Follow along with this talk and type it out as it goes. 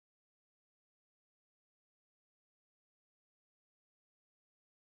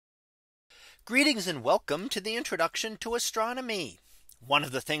Greetings and welcome to the introduction to astronomy. One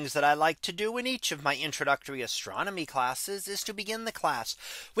of the things that I like to do in each of my introductory astronomy classes is to begin the class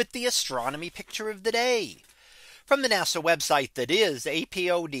with the astronomy picture of the day from the NASA website, that is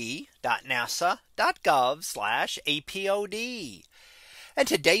apod.nasa.gov/apod. And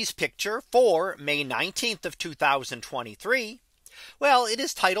today's picture for May 19th of 2023. Well, it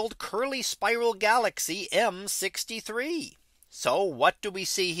is titled Curly Spiral Galaxy M63. So what do we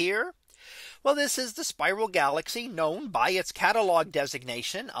see here? Well, this is the spiral galaxy known by its catalog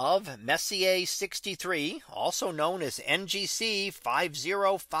designation of Messier 63, also known as NGC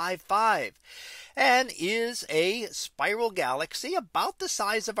 5055, and is a spiral galaxy about the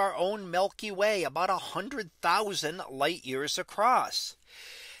size of our own Milky Way, about 100,000 light years across.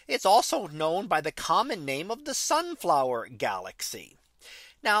 It's also known by the common name of the Sunflower Galaxy.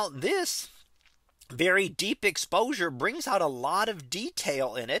 Now, this very deep exposure brings out a lot of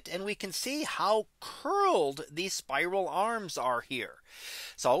detail in it, and we can see how curled these spiral arms are here.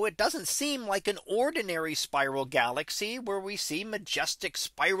 So it doesn't seem like an ordinary spiral galaxy where we see majestic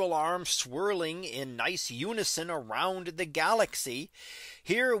spiral arms swirling in nice unison around the galaxy.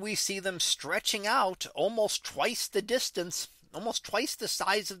 Here we see them stretching out almost twice the distance, almost twice the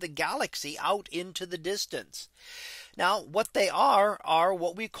size of the galaxy out into the distance. Now what they are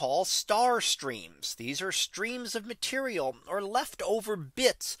what we call star streams. These are streams of material or leftover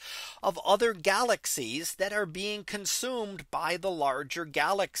bits of other galaxies that are being consumed by the larger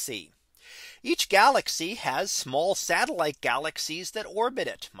galaxy. Each galaxy has small satellite galaxies that orbit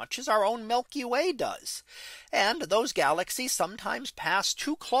it, much as our own Milky Way does. And those galaxies sometimes pass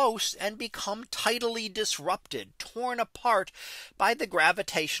too close and become tidally disrupted, torn apart by the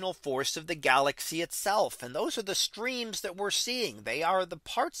gravitational force of the galaxy itself. And those are the streams that we're seeing. They are the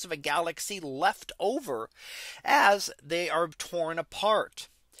parts of a galaxy left over as they are torn apart.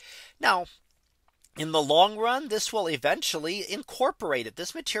 Now, in the long run, this will eventually incorporate it.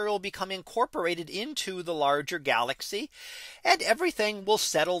 This material will become incorporated into the larger galaxy, and everything will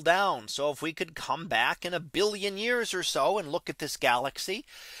settle down. So if we could come back in 1 billion years or so and look at this galaxy,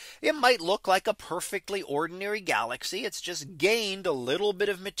 it might look like a perfectly ordinary galaxy. It's just gained a little bit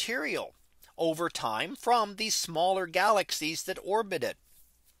of material over time from these smaller galaxies that orbit it.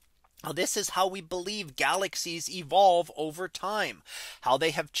 Now, this is how we believe galaxies evolve over time, how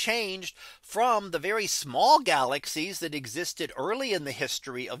they have changed from the very small galaxies that existed early in the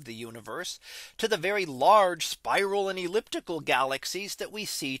history of the universe to the very large spiral and elliptical galaxies that we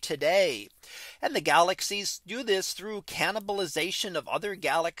see today. And the galaxies do this through cannibalization of other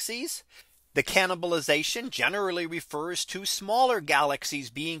galaxies. The cannibalization generally refers to smaller galaxies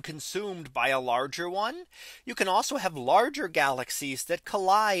being consumed by a larger one. You can also have larger galaxies that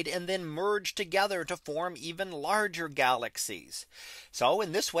collide and then merge together to form even larger galaxies. So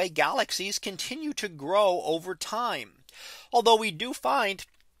in this way, galaxies continue to grow over time. Although we do find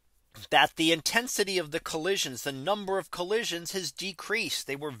that the intensity of the collisions, the number of collisions, has decreased.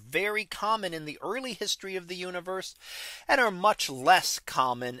 They were very common in the early history of the universe and are much less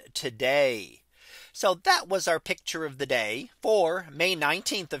common today. So that was our picture of the day for May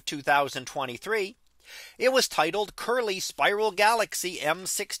 19th of 2023. It was titled Curly Spiral Galaxy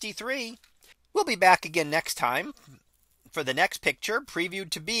M63. We'll be back again next time for the next picture, previewed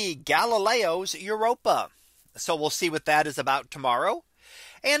to be Galileo's Europa. So we'll see what that is about tomorrow.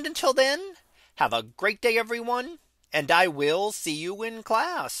 And until then, have a great day, everyone, and I will see you in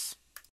class.